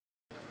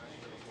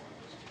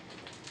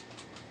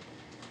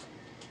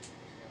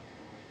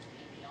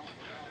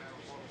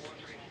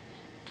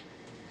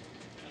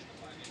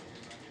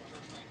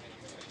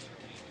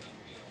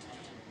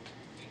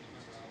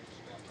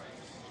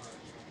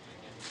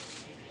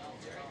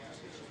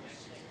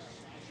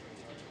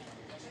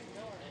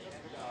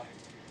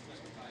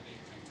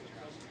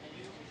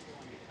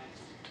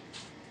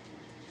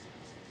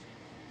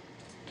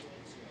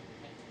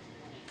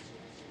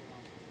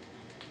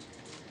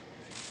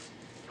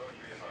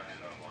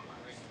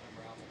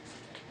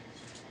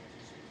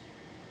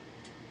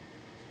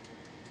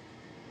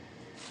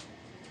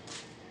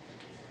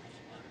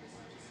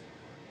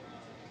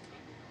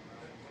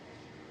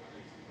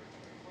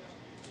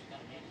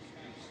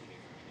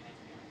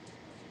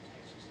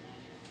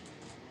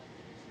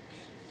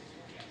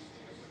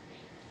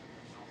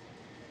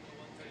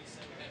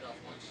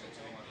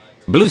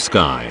Blue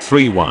sky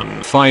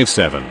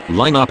 3157,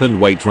 line up and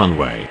wait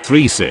runway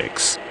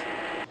 36.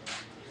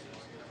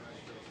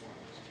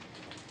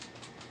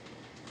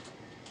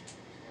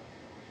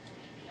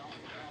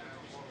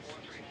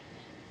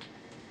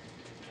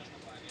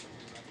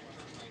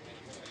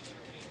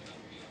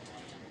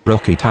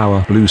 Rocky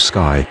Tower, blue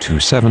sky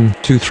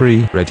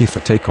 2723, ready for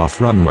takeoff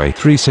runway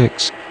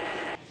 36.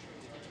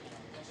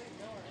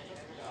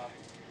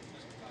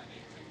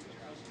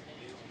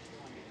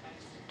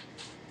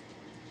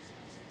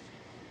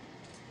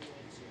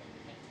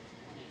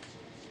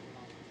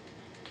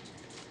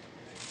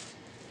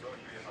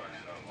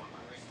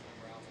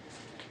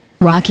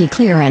 Rocky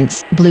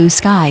clearance, blue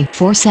sky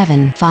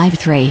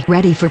 4753,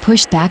 ready for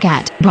pushback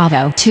at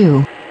Bravo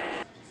 2.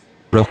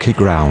 Rocky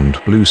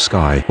ground, blue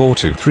sky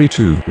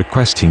 4232,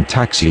 requesting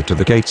taxi to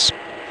the gates.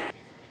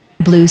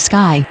 Blue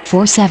sky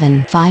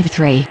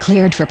 4753,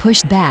 cleared for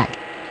pushback.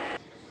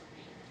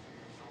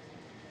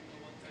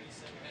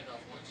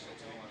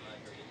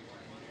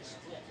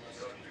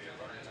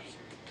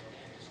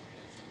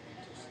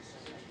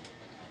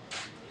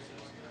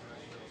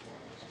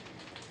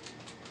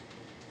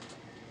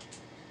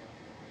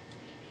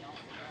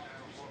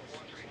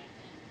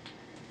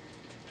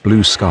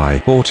 Blue sky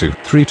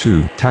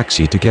 4232,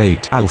 taxi to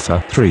gate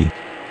Alpha 3.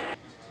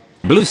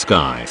 Blue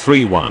sky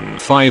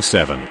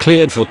 3157,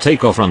 cleared for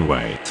takeoff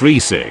runway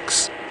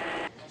 36.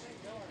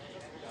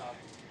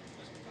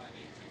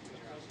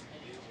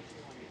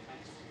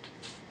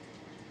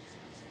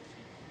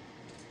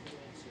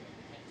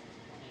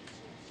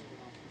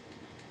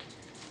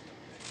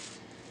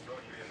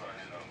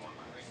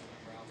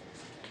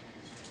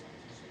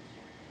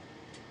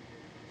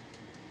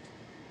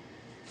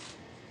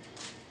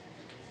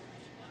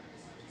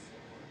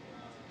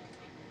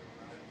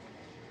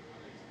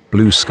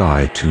 Blue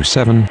sky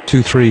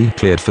 2723,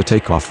 cleared for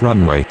takeoff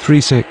runway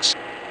 36.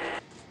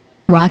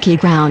 Rocky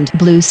ground,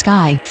 blue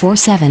sky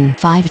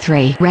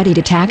 4753, ready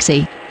to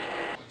taxi.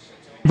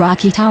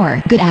 Rocky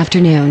Tower, good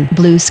afternoon,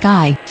 blue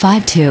sky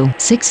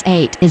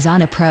 5268 is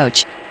on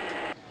approach.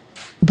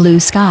 Blue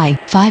sky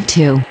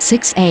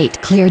 5268,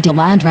 cleared to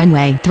land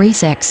runway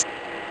 36.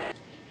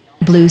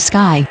 Blue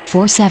sky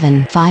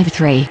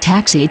 4753,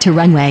 taxi to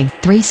runway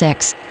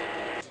 36.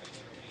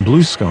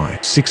 Blue sky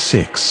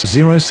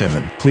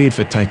 6607, cleared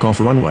for takeoff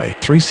runway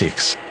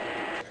 36.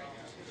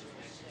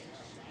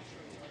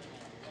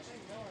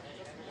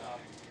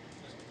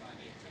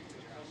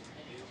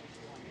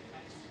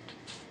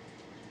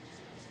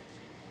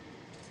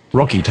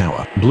 Rocky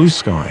Tower, blue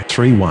sky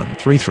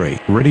 3133,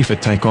 ready for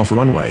takeoff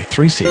runway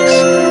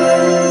 36.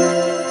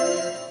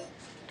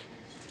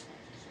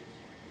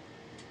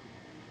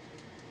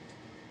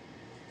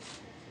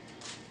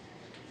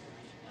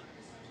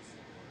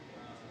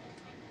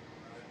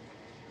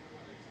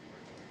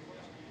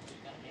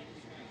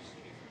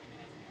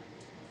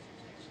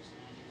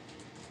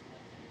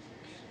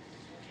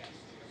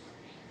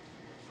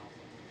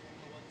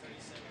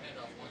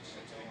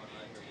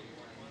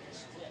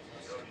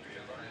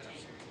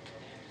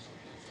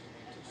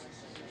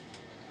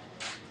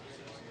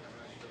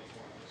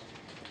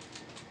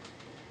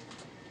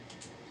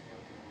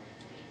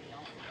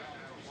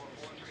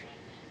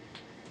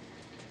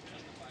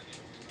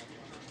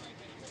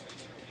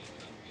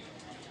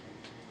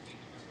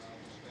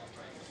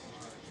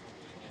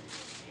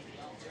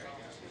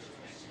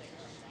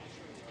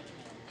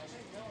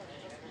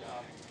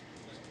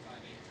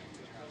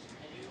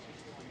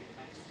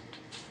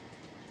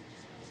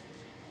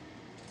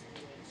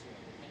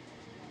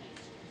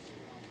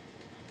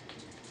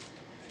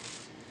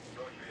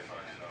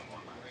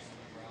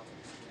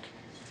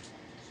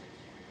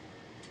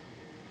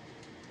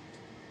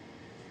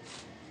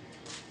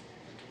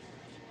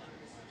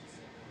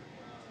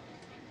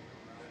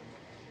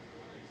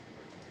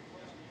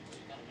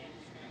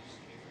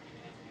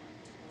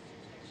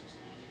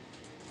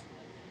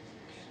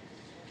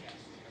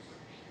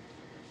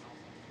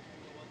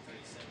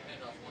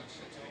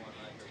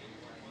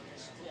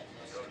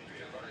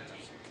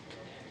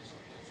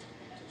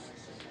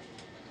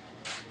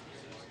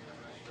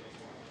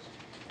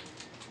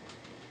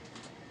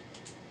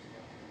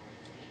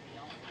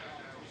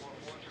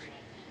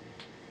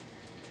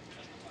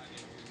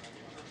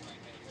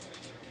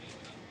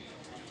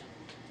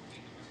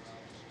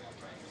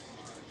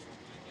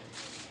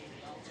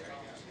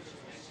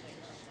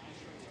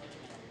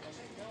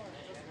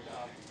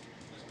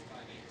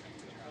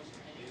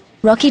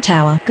 Rocky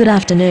Tower, good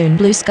afternoon,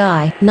 blue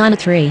sky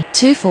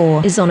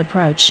 9324 is on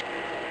approach.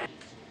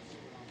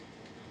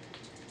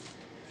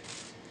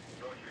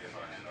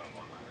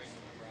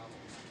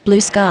 Blue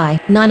sky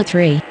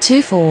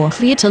 9324,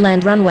 clear to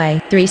land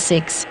runway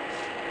 36.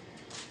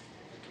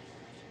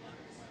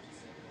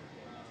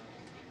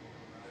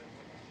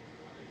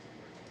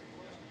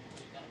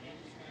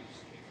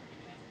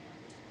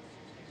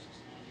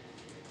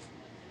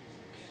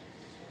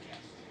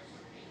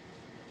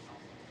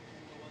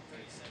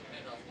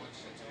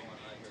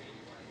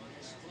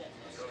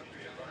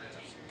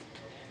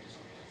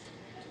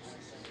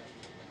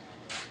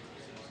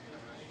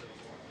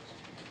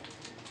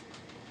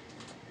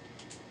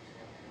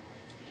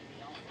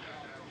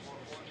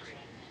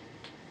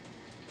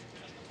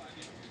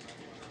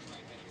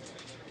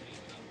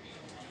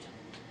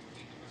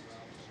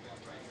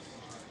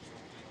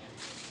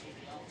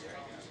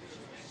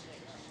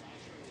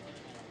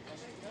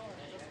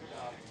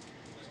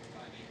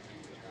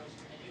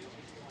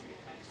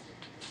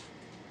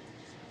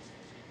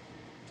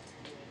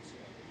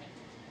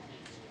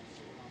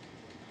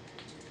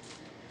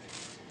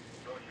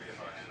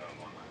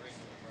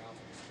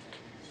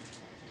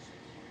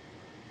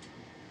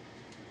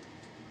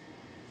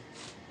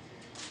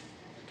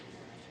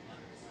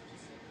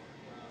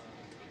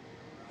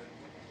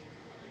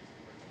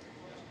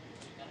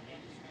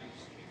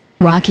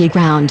 Rocky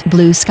ground,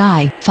 blue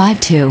sky,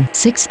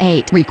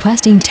 5268,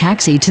 requesting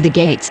taxi to the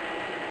gates.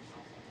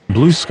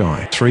 Blue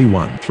sky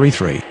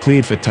 3133,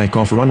 cleared for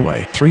takeoff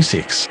runway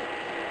 36.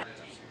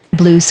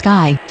 Blue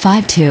sky,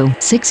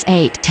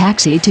 5268,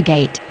 taxi to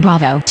gate,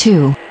 Bravo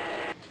 2.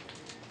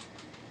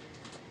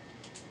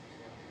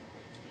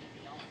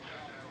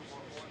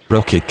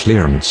 Rocket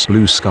clearance,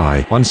 blue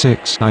sky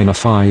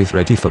 1695,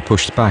 ready for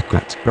pushback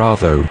at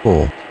Bravo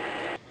 4.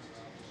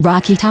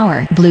 Rocky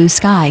Tower, blue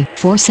sky,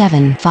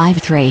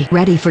 4753,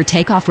 ready for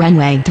takeoff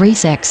runway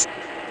 36.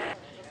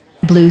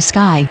 Blue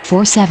sky,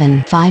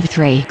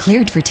 4753,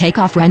 cleared for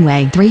takeoff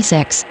runway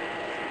 36.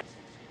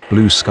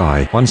 Blue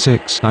sky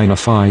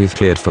 1695,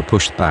 cleared for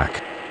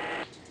pushback.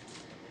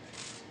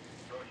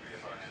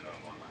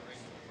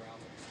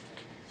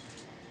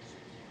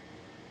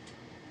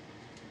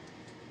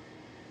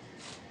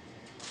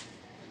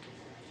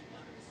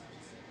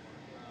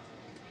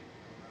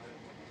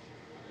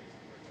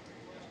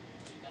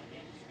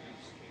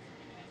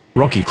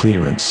 Rocky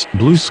clearance,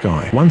 blue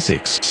sky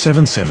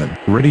 1677,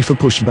 ready for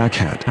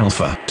pushback at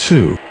Alpha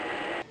 2.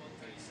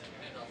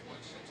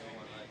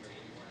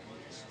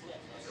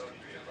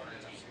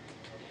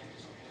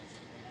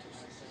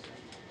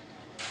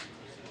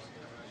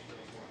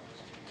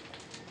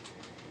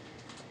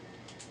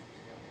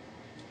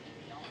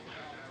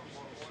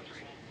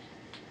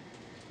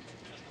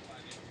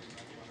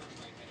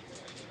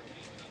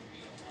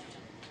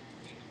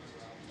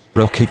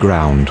 Rocky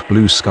ground,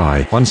 blue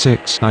sky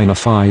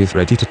 1695,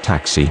 ready to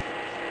taxi.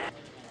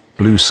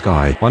 Blue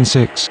sky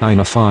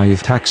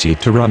 1695, taxi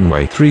to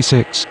runway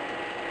 36.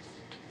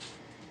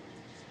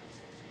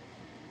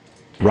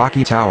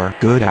 Rocky Tower,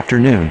 good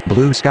afternoon.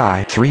 Blue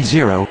Sky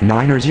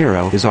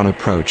 3090 is on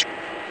approach.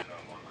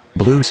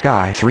 Blue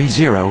Sky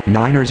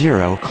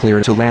 3090,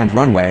 clear to land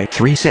runway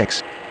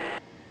 36.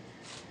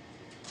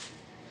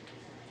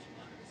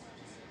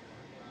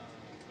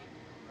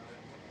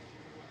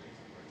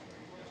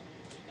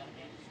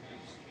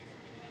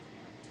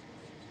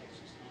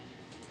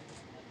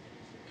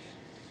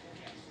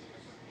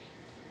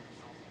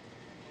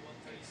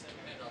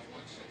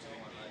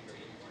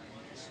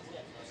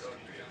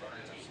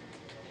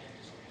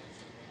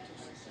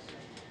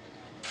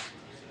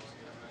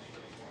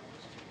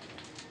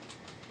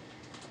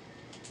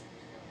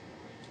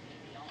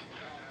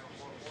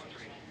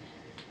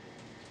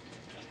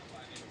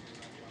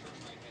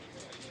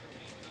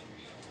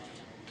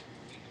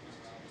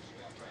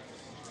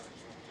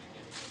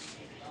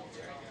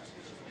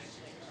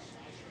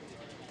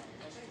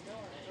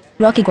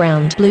 Rocky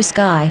ground, blue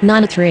sky,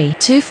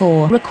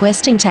 9324,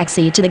 requesting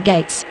taxi to the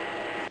gates.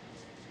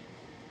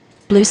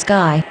 Blue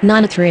sky,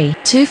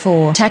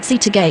 9324, taxi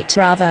to gate,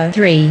 Bravo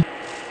 3.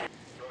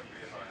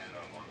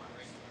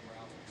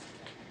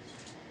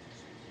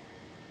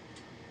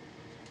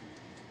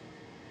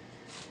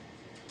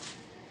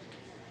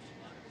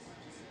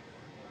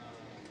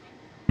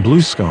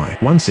 Blue sky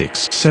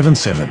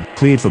 1677,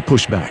 cleared for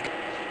pushback.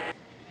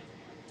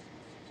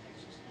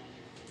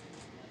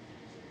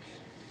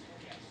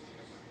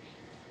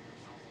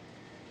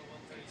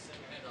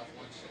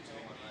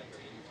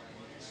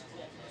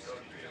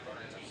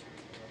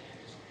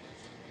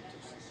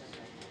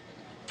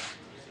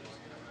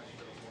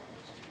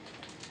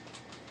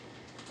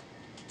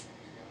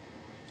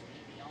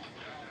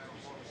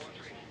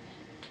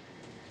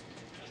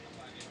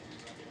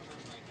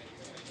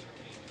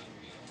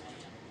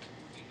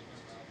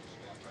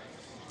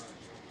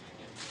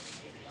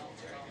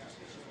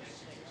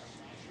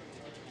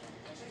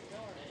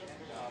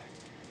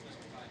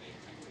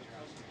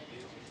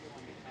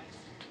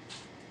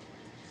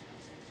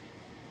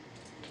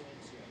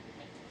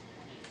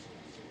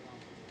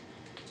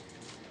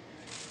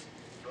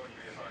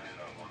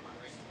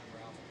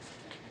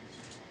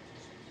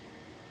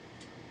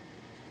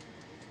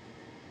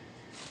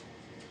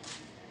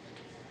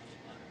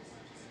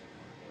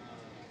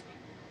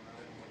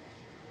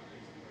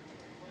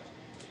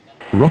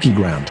 Rocky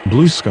ground,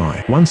 blue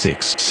sky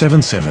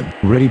 1677,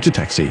 ready to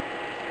taxi.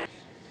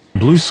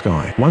 Blue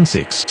sky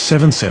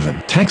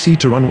 1677, taxi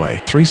to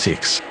runway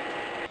 36.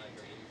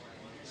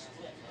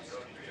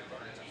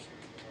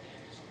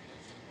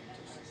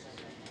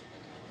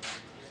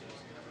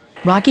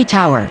 Rocky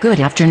Tower, good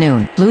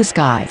afternoon. Blue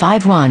Sky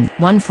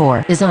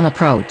 5114 is on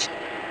approach.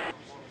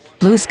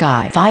 Blue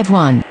Sky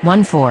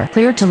 5114,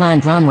 cleared to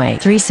land runway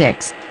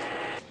 36.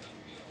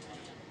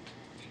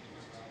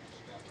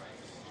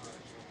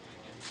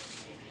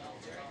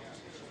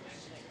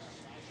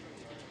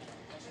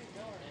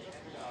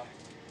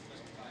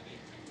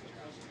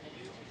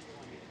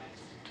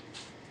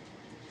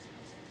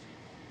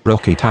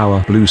 Rocky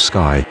Tower, blue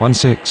sky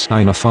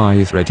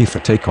 1695, ready for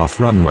takeoff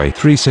runway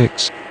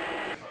 36.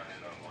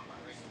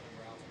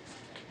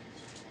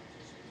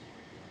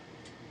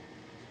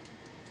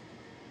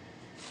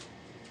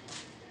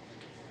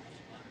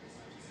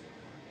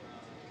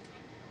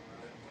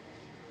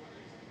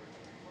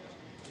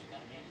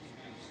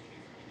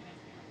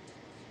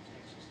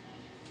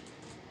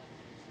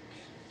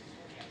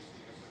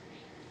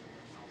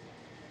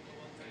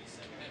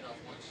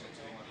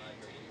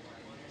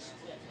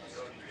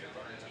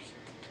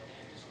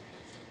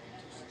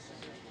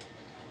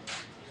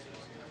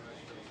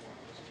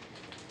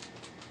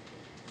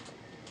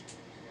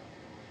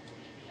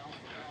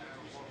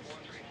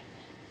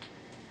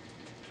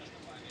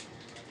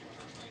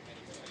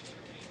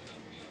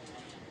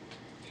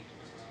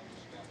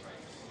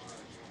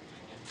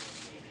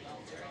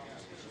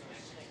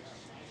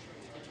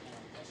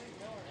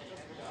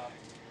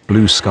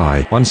 Blue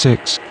Sky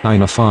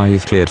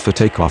 16905 cleared for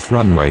takeoff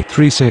runway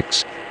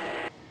 36.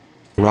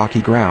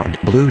 Rocky ground,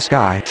 Blue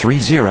Sky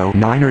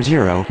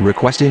 30900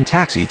 requesting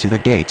taxi to the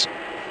gates.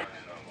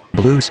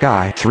 Blue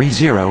Sky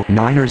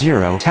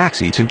 30900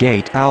 taxi to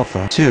gate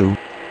Alpha 2.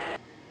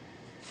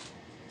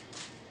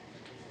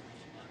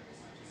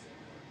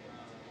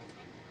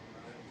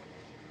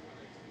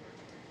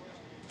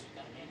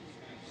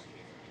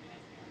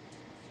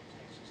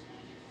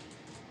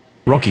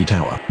 Rocky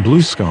Tower,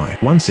 Blue Sky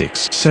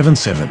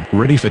 1677,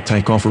 ready for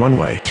takeoff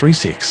runway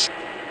 36.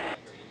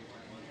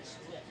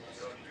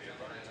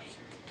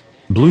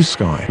 Blue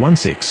Sky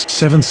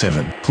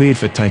 1677, cleared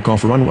for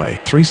takeoff runway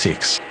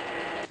 36.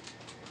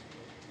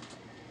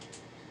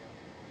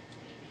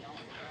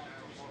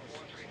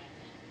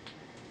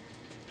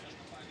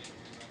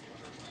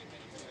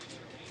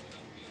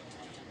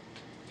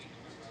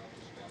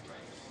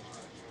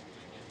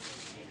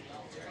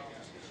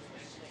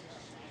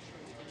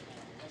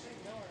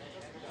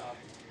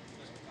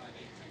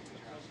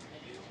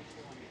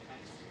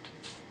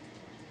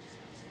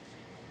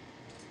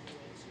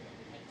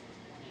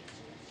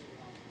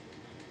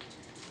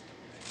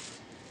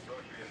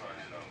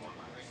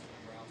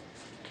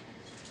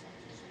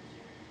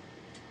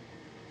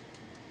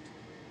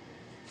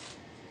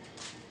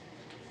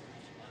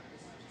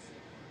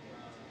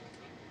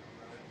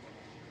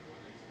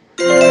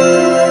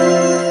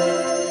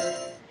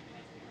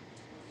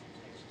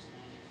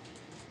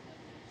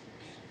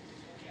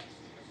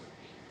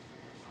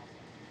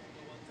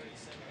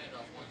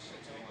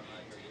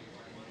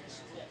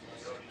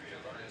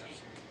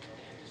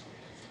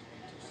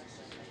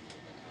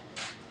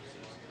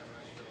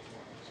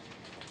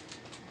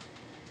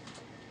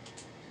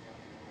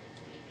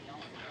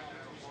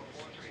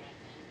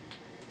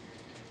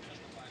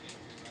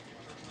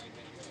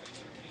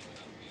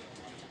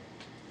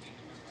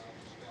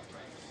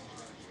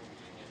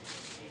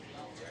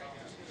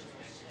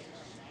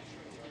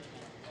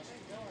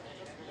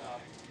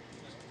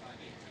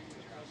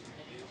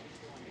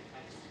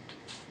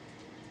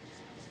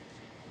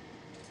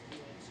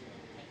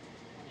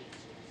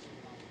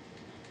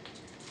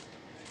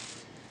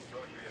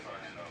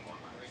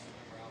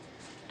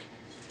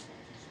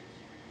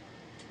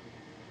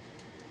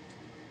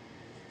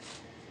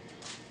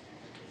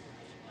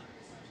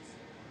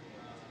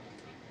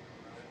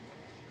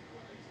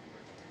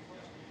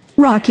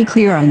 Rocky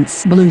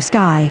clearance, Blue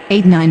Sky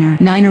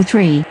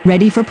 89903,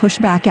 ready for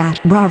pushback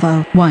at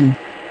Bravo 1.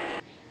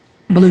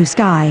 Blue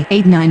Sky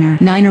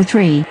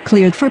 89903,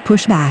 cleared for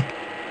pushback.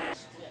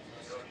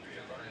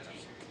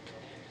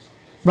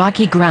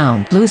 Rocky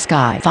ground, Blue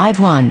Sky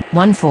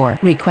 5114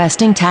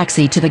 requesting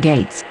taxi to the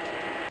gates.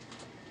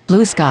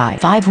 Blue Sky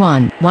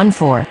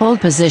 5114 hold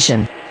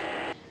position.